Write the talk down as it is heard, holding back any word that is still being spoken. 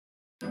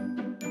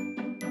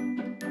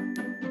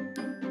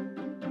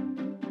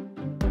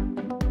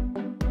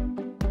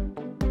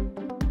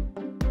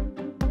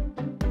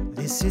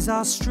This is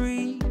our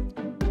street,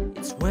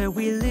 it's where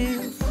we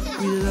live.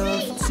 We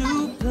love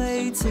to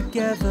play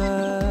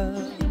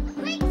together.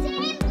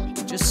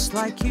 Just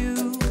like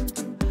you,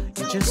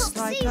 you're just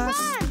like us,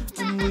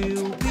 and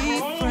we'll be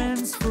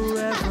friends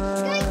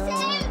forever.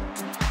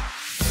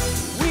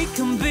 We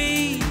can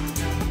be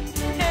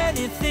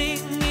anything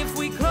if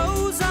we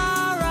close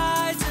our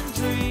eyes and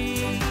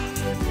dream.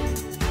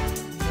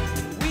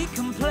 We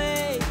can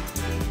play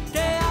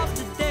day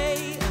after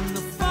day, and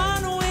the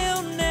fun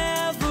will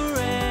never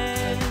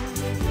end.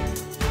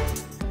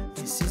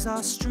 This is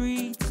our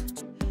street,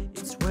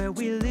 it's where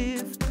we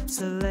live,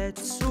 so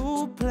let's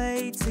all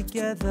play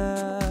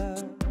together.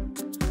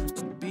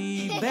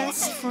 Be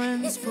best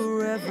friends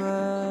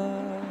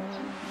forever.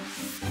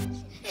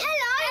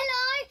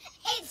 Hello,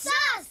 it's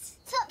us,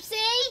 Topsy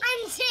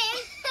and Tim.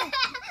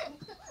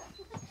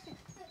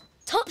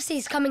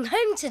 Topsy's coming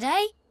home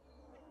today.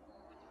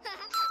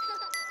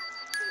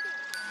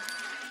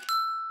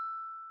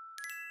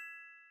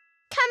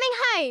 Coming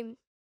home.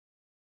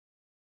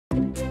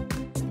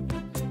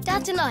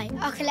 Dad and I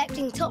are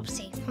collecting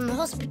Topsy from the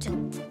hospital.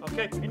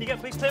 OK, in you get,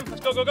 please, Tim.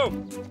 Let's go, go, go.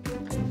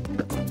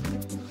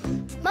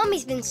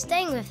 Mummy's been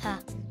staying with her,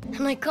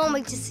 and I can't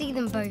wait to see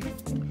them both.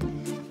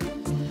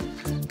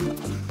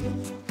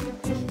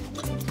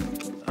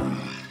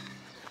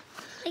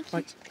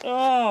 Right.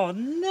 Oh,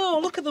 no,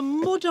 look at the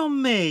mud on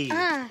me.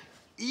 Ah.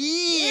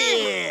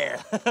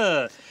 Yeah!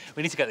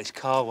 We need to get this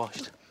car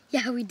washed.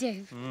 Yeah, we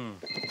do.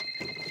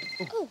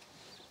 Oh.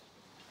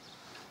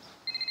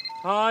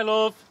 Hi,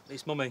 love.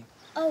 It's Mummy.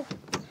 Oh,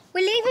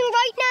 we're leaving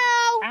right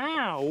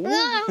now.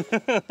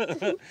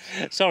 Ow!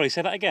 Sorry,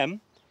 say that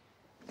again.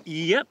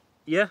 Yep,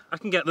 yeah, I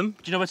can get them. Do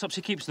you know where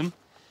Topsy keeps them?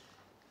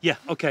 Yeah,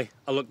 OK,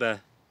 I'll look there.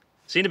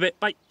 See you in a bit,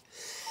 bye.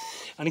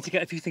 I need to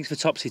get a few things for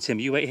Topsy, Tim.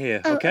 You wait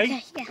here, OK?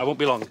 Okay, yeah. I won't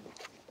be long.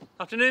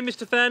 Afternoon,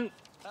 Mr. Fenn.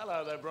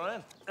 Hello there,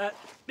 Brian.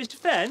 Mr.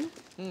 Fenn,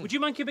 would you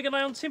mind keeping an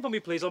eye on Tim for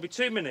me, please? I'll be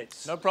 2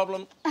 minutes. No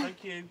problem.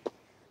 Thank you.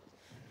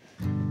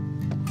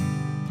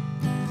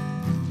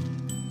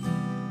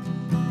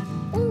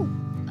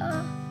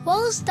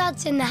 Whilst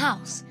Dad's in the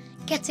house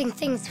getting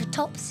things for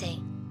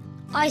Topsy,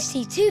 I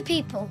see two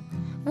people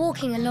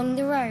walking along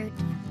the road.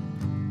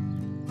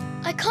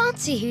 I can't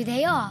see who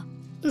they are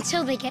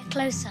until they get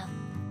closer,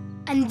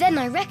 and then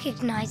I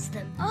recognise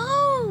them.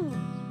 Oh!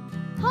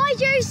 Hi,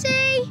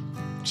 Josie!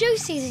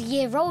 Josie's a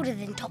year older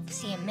than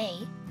Topsy and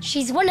me.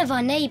 She's one of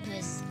our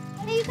neighbours.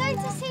 Are you going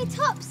to see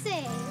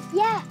Topsy?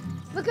 Yeah,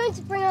 we're going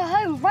to bring her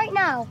home right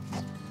now.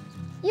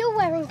 You're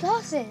wearing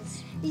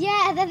glasses.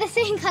 Yeah, they're the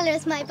same colour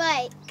as my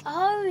bike.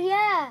 Oh,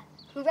 yeah.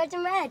 Red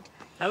and red.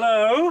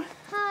 Hello.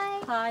 Hi.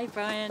 Hi,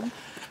 Brian.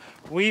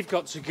 We've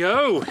got to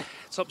go.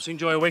 Topsy and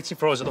Joy are waiting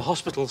for us at the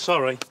hospital,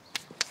 sorry.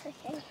 It's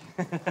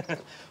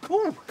okay.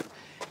 Ooh,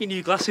 your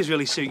new glasses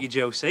really suit you,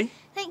 Josie.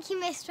 Thank you,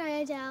 Miss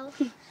Ryodell.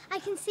 I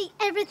can see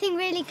everything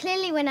really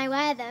clearly when I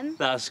wear them.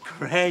 That's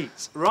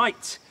great.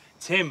 Right,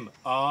 Tim,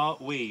 are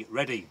we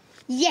ready?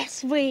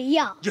 Yes, we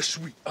are. Yes,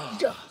 we are.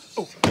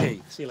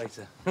 OK, see you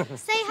later.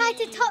 Say hi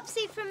to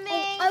Topsy from me.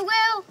 I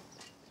will.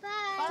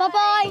 Bye.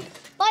 Bye-bye.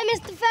 Bye,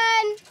 Mr.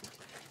 Fenn.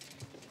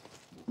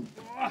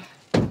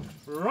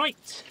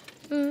 Right.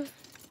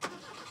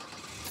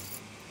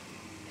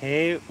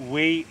 Here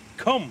we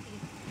come.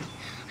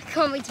 I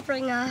can't wait to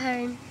bring her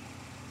home.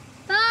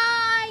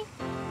 Bye.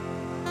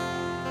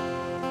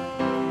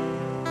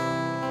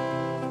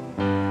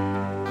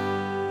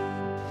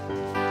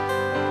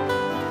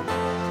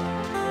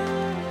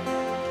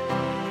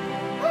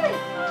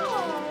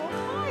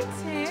 Hi,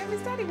 Tim.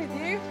 Is Daddy with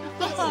you?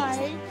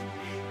 Hi.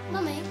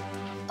 Mummy,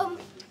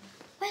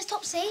 where's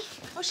Topsy?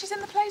 Oh, she's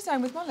in the play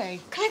zone with Molly.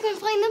 Can I go and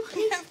find them,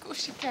 please? Yeah, of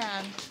course you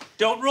can.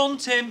 Don't run,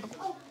 Tim.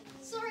 Oh,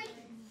 sorry.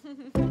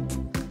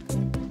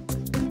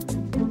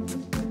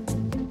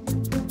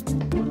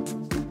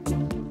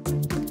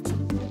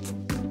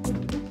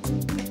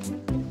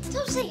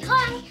 Topsy,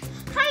 hi.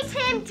 Hi,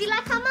 Tim. Do you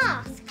like our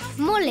mask?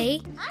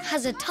 Molly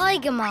has a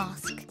tiger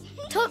mask.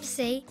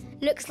 Topsy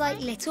looks like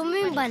Little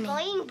Moon Bunny.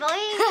 Boing,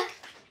 boing.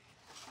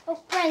 Oh,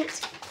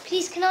 Brent,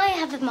 please can I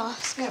have a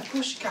mask? Yeah, of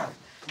course you can.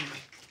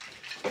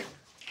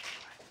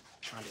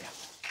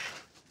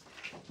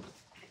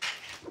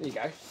 There you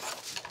go.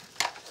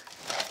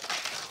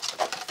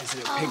 There's a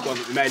little pink one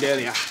that we made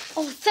earlier.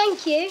 Oh,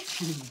 thank you.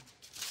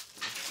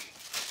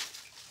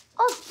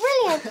 Oh,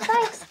 brilliant,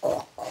 thanks.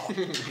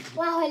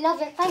 Wow, I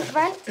love it. Thanks,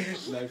 Brent.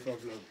 No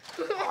problem.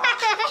 Boing,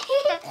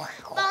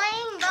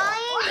 boing,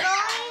 boing.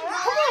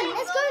 Come on,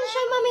 let's go and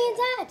show Mummy and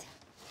Dad.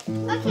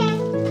 Okay.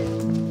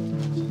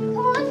 Come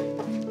on.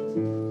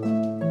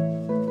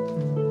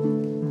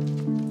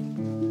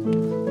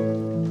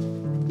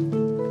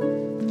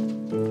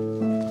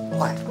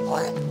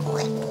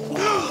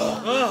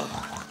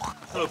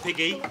 Hello,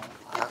 Piggy.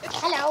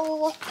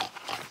 Hello.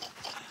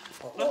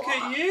 Look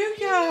at you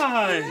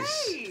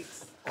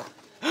guys.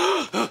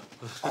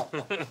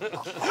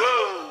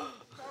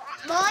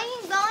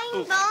 Boing,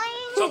 boing,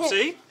 boing.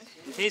 Topsy,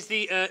 here's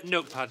the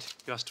notepad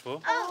you asked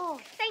for. Oh,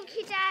 thank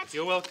you, Dad.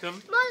 You're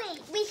welcome. Molly,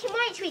 we can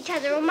write to each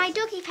other on my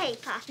doggy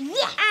paper.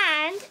 Yeah.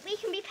 And we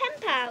can be pen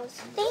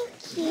pals.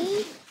 Thank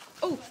you.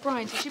 Oh,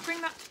 Brian, did you bring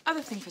that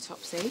other thing for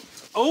Topsy?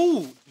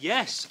 Oh,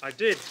 yes, I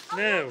did. Oh,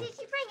 No. did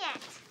you bring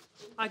it?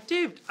 I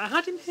did. I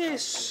had him here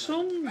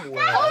somewhere.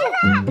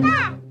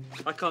 There.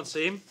 I can't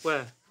see him.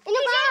 Where? In the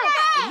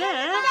bag.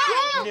 There?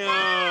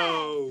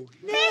 No.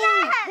 There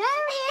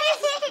he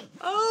is.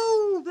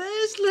 Oh,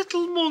 there's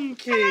little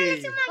monkey.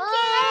 Little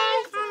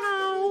monkey.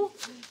 Hello.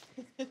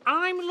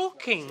 I'm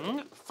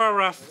looking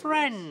for a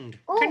friend.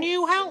 Can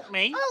you help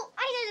me? Oh,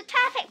 I know the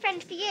perfect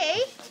friend for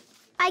you.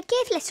 I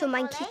give little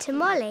monkey to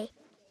Molly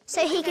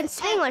so he can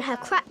swing on her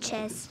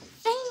crutches.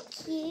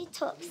 Thank you,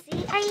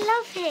 Topsy. I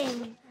love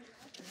him.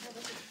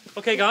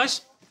 Okay,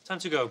 guys, time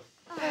to go.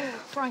 Oh,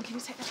 Brian, can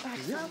you take that bag?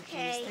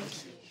 Okay.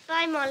 Thank you.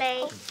 Bye,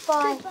 Molly.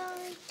 Bye.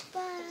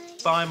 Bye.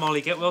 Bye,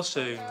 Molly. Get well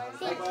soon. Okay, let's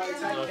say goodbye to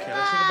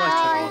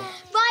everyone.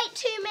 Write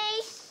to me.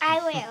 I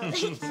will.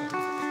 See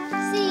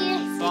you.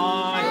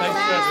 Bye. Thanks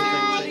for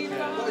everything.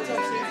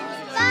 Take care.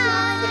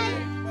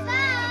 Bye.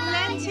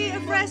 Bye. Plenty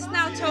of rest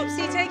now,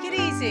 Topsy. Take it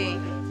easy.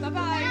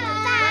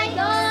 Bye-bye.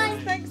 Bye.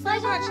 Thanks so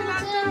much,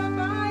 Yolanda.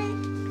 Bye.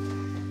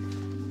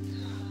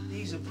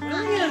 These are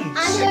brilliant.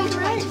 I'm going to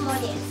write to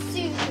Molly as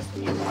soon as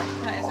possible.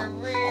 That is a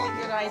really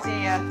good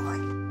idea.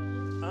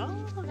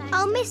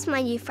 I'll miss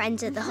my new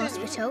friends at the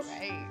hospital,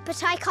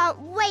 but I can't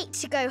wait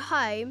to go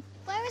home.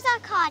 Where is our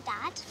car,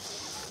 Dad?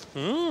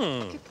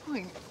 Hmm. Good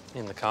point.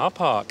 In the car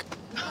park.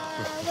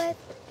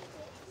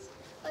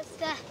 What's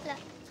that?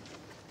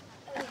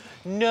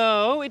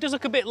 No, it does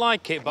look a bit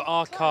like it, but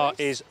our car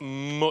is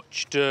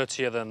much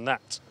dirtier than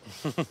that.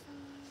 Can't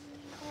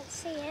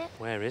see it.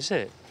 Where is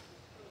it?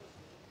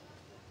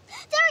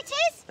 There it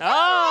is!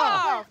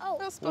 Ah!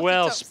 Oh.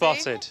 Well Topsy.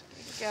 spotted.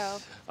 Good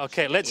girl.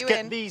 Okay, let's You get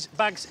in. these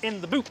bags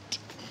in the boot.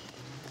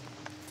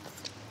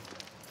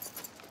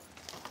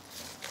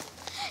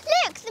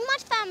 Look, the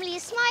Mud family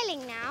is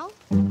smiling now.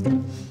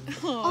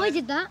 I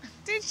did that.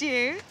 Did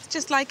you? It's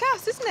just like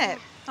us, isn't it?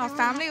 Our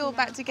family all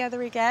back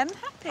together again.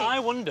 Happy. I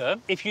wonder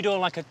if you'd all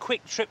like a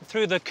quick trip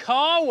through the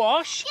car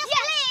wash Yes,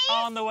 please!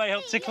 on the way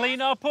up to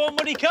clean our poor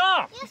muddy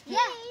car. Yes,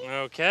 please.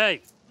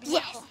 Okay.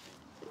 Yes.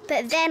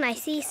 But then I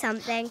see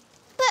something.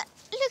 But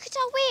look at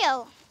our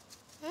wheel.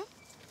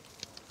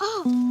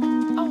 Oh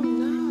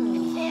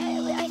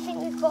no. I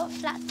think we've got a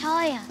flat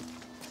tyre.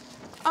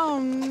 Oh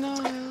no.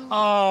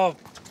 Oh,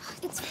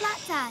 It's flat,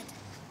 Dad.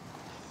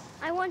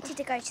 I wanted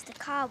to go to the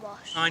car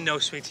wash. I know,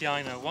 sweetie,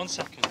 I know. 1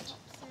 second.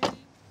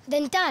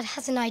 Then Dad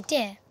has an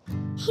idea.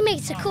 He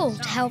makes a call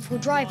to helpful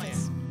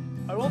drivers.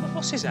 Are all the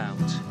buses out?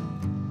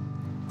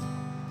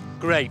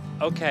 Great.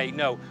 Okay,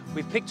 no.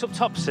 We've picked up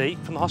Topsy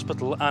from the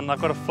hospital and I've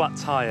got a flat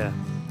tyre.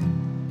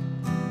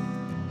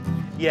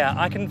 Yeah,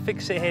 I can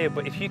fix it here,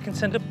 but if you can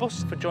send a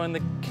bus for joining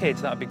the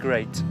kids, that'd be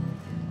great.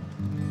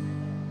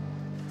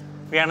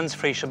 Rhiannon's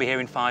free. She'll be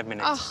here in 5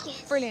 minutes. Oh,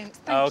 brilliant.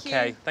 Thank you.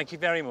 Okay, thank you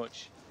very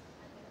much.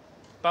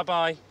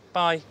 Bye-bye.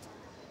 Bye.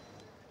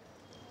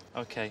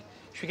 Okay.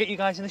 Should we get you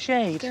guys in the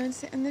shade? Go and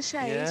sit in the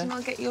shade Yeah. and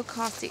I'll get your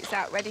car seats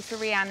out ready for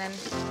Rhiannon.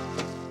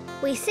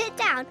 We sit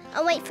down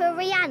and wait for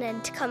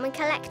Rhiannon to come and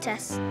collect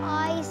us.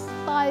 I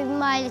spy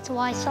my little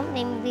eye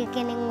something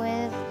beginning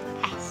with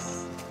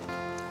S.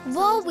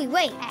 While we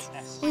wait,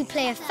 we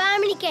play a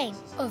family game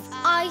of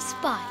I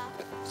Spy.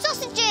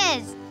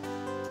 Sausages!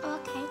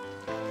 Okay.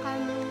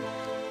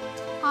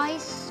 I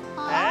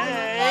Spy.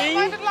 Hey!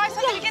 I would like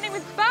something beginning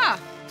with ba.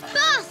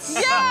 Bus!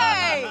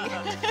 Yay!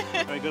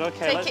 Very good,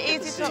 okay. Take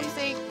it easy,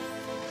 Topsy.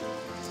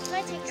 Can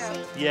I take a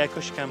seat? Yeah, of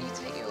course you can. You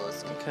take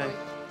yours. Good Okay. boy.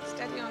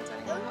 Steady on,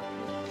 darling.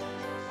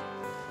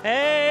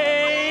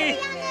 Hey!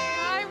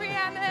 Hi,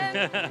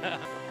 Rhiannon.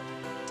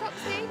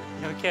 Topsy.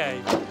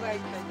 Okay.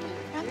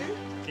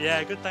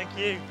 Yeah, good, thank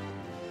you.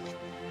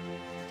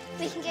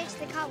 We can go to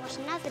the car wash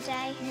another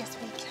day. Yes,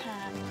 we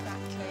can.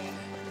 Exactly.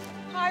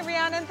 Hi,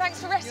 Rhiannon. Thanks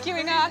for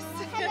rescuing us.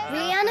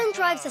 Rhiannon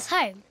drives us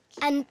home,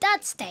 and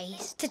Dad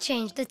stays to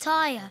change the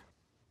tyre.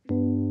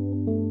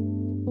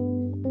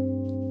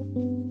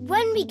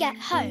 When we get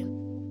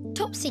home,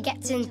 Topsy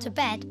gets into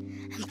bed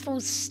and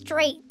falls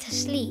straight to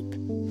sleep.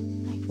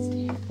 Thanks,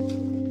 dear.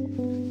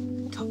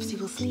 Topsy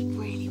will sleep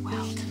really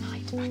well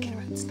tonight, back in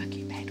her own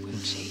snuggy bed,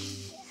 won't she?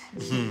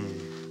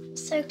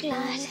 So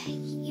glad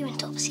you and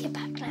Topsy are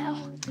back now.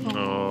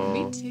 Oh.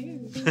 Me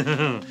too.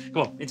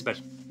 Come on, into bed.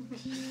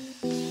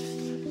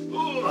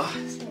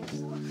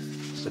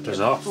 Slippers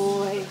off.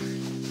 Boy.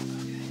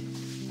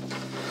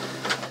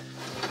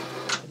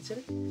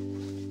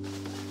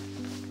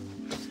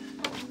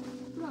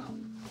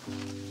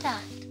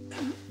 Dad,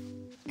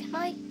 can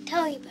I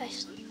tell you both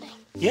something?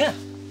 Yeah.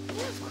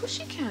 Yeah, of course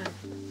you can.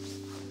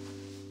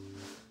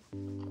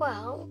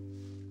 Well,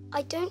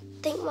 I don't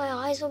think my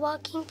eyes are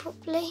working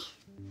properly.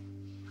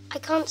 I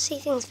can't see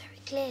things very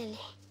clearly.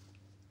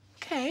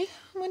 Okay.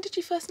 When did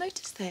you first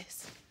notice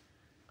this?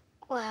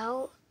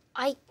 Well,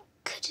 I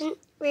couldn't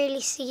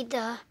really see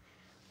the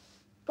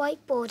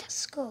whiteboard at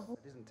school.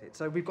 Isn't it?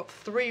 So we've got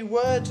 3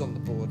 words on the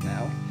board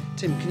now.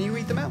 Tim, can you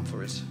read them out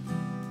for us?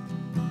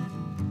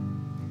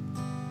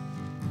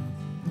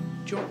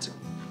 you want to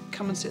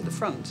come and sit at the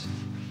front?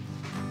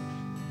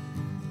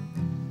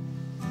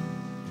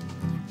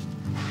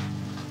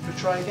 We'll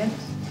try again.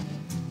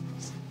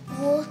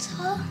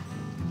 Water,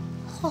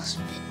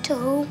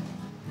 hospital,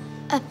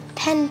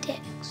 appendix.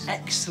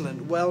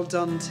 Excellent. Well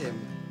done, Tim.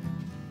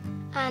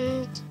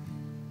 And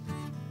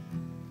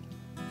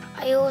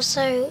I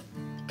also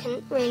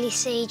couldn't really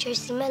see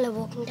Josie Miller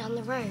walking down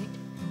the road.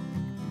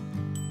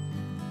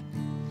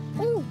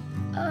 Oh,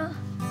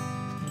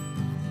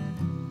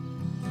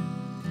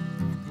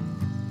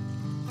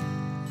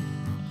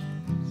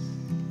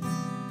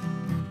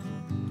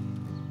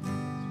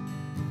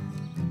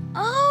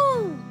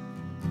 Oh!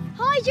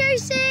 Hi,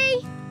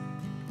 Josie!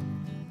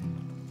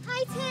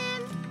 Hi,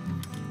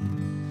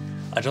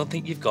 Tim! I don't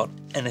think you've got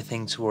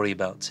anything to worry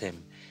about,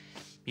 Tim.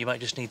 You might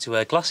just need to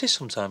wear glasses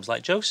sometimes,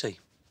 like Josie.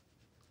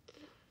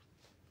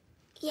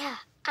 Yeah,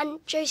 and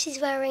Josie's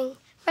wearing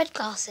red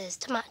glasses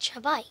to match her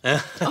bike.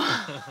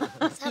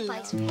 That's her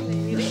bike's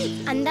blue.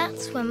 And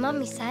that's when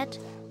Mummy said,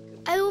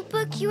 I will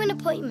book you an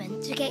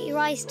appointment to get your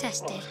eyes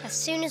tested as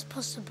soon as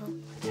possible.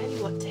 Tell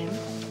you what, Tim.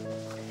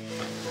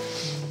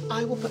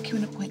 I will book you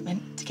an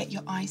appointment to get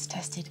your eyes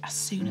tested as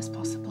soon as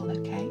possible,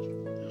 OK?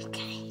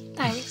 OK,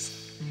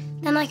 thanks.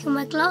 Then I can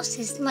wear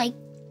glasses like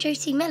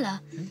Josie Miller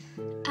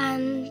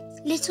and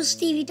little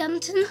Stevie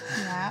Dunton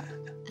Yeah.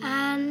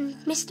 and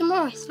Mr.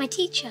 Morris, my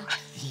teacher.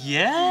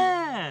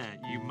 Yeah,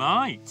 you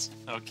might.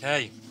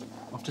 OK,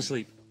 off to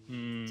sleep.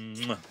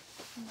 Night,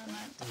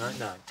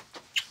 night.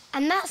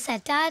 And that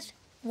said, Dad,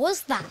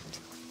 was that.